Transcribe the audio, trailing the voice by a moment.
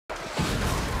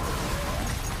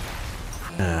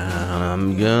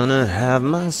I'm gonna have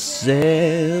myself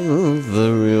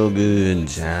a real good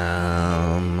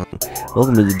time.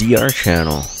 Welcome to the DR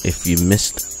channel. If you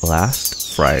missed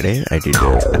last Friday, I did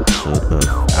an episode of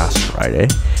last Friday,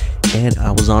 and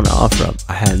I was on off-road.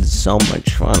 I had so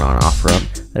much fun on off-road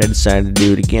that I decided to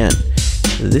do it again.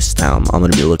 This time, I'm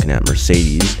gonna be looking at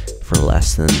Mercedes for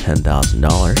less than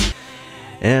 $10,000.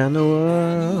 And the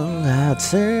world I'll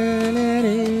turn it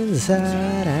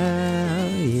inside out,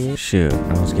 yeah. Shoot,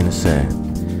 I was gonna say,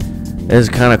 it's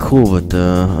kind of cool, but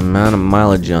the amount of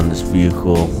mileage on this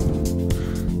vehicle,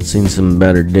 seen some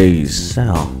better days.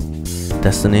 Sell.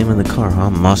 That's the name of the car,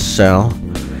 huh? Must sell.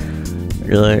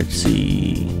 Let's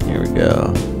see. Here we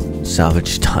go.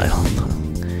 Salvage title.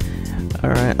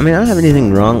 Alright, I mean, I don't have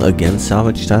anything wrong against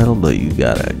salvage title, but you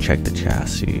gotta check the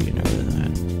chassis, you know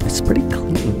that. It's pretty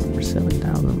clean for $7,000.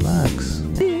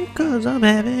 Because I'm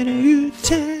having a good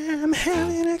time,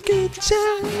 having a good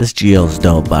time. This GL's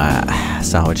dope by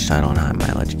salvage title and high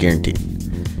mileage, guaranteed.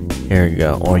 Here we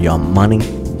go, or your money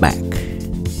back.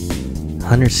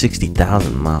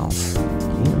 160,000 miles. You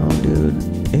know, dude,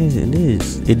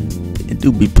 it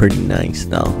do be pretty nice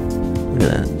though. Look at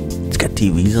that. It's got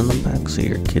TVs on the back, so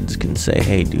your kids can say,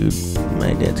 "Hey, dude,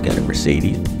 my dad's got a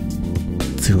Mercedes."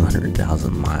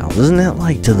 200,000 miles. Isn't that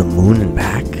like to the moon and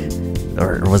back?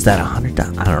 Or was that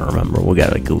 100,000? I don't remember. We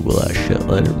gotta Google that shit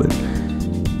later. But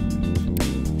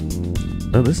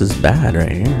oh, this is bad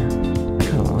right here. I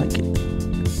kind of like it.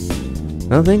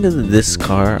 When I think of this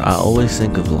car, I always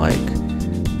think of like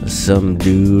some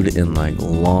dude in like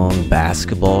long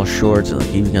basketball shorts, like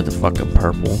even got the fucking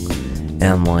purple,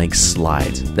 and like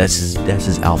slides. That's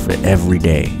his outfit every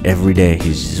day. Every day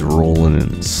he's just rolling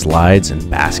in slides and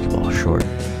basketball shorts.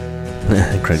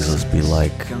 Craigslist be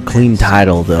like, clean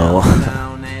title though.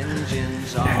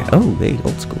 Oh, hey,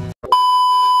 old school.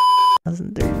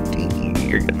 2013.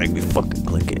 You're gonna make me fucking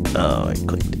click it. Oh, I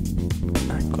clicked it.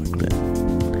 I clicked it.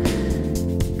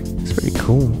 It's pretty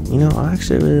cool. You know, I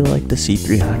actually really like the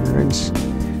C300s.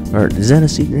 Or is that a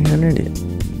C300?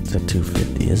 It's a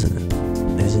 250, isn't it?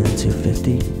 Isn't it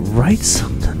 250? Write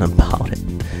something about it.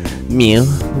 Mew,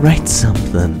 write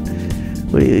something.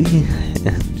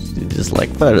 Just like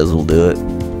photos will do it.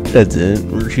 That's it.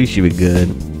 She should be good.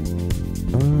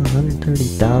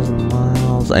 130,000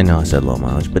 miles. I know I said low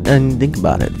mileage, but then think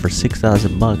about it. For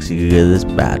 $6,000, you could get this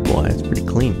bad boy. It's pretty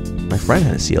clean. My friend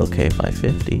had a CLK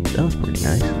 550. That was pretty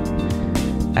nice.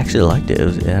 I actually liked it.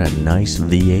 It had a nice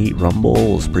V8 rumble.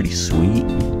 It was pretty sweet.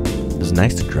 It was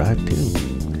nice to drive too.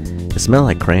 It smelled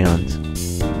like crayons.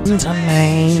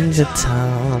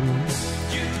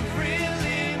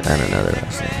 And another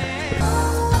wrestling.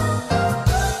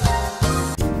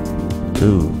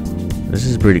 Ooh, this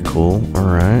is pretty cool.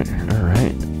 Alright,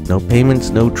 alright. No payments,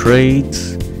 no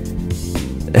trades.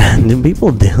 And then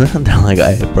people do that. They're like,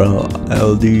 hey bro,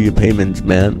 I'll do your payments,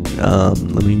 man.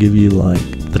 Let me give you like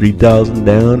 3,000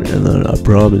 down, and then I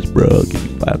promise, bro, I'll give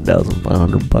you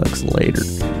 $5,500 later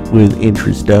with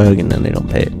interest, dog, and then they don't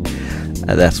pay it.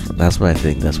 That's what I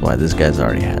think. That's why this guy's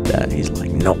already had that. He's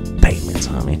like, no payments,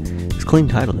 homie. It's clean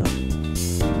title though.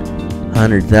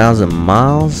 100,000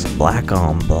 miles, black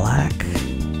on black.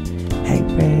 Hey,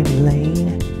 baby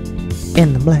lane,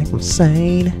 in the black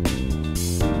Mercedes.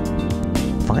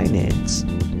 Finance. A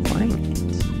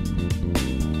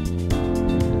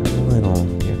little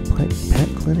your pet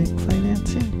clinic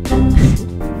financing.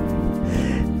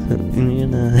 You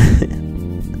know.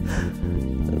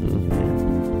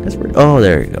 That's pretty. Oh,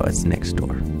 there you go. It's next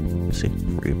door. Let's see,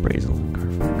 reappraisal and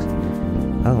Carfax.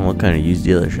 I don't know what kind of used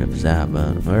dealership is that,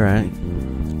 but alright.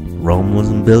 Rome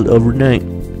wasn't built overnight.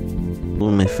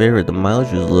 One of my favorite, the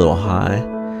mileage was a little high.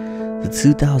 The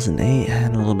 2008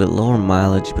 had a little bit lower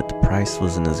mileage, but the price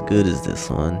wasn't as good as this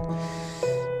one.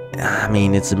 I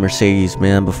mean, it's a Mercedes,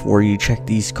 man. Before you check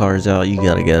these cars out, you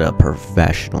gotta get a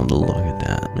professional to look at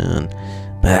that, man.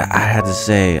 But I had to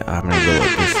say, I'm gonna go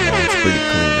with this one. It's pretty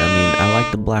clean. I mean, I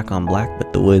like the black on black,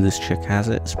 but the way this chick has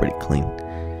it, it's pretty clean.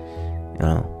 You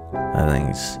know, I think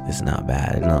it's not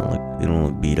bad. It don't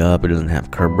look beat up. It doesn't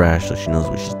have curb rash, so she knows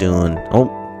what she's doing. Oh,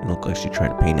 it looked like she tried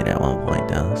to paint it at one point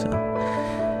though. So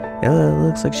yeah, it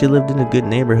looks like she lived in a good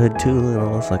neighborhood too. You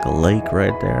know, it's like a lake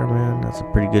right there, man. That's a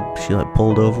pretty good. She like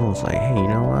pulled over and was like, hey, you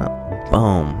know what?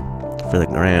 Boom, for the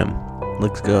gram.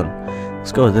 Looks good.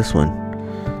 Let's go with this one.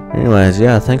 Anyways,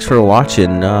 yeah, thanks for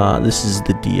watching. This is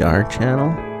the DR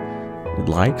channel.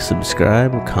 Like,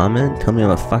 subscribe, comment, tell me I'm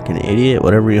a fucking idiot,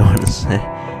 whatever you want to say.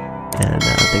 And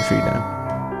thanks for your time.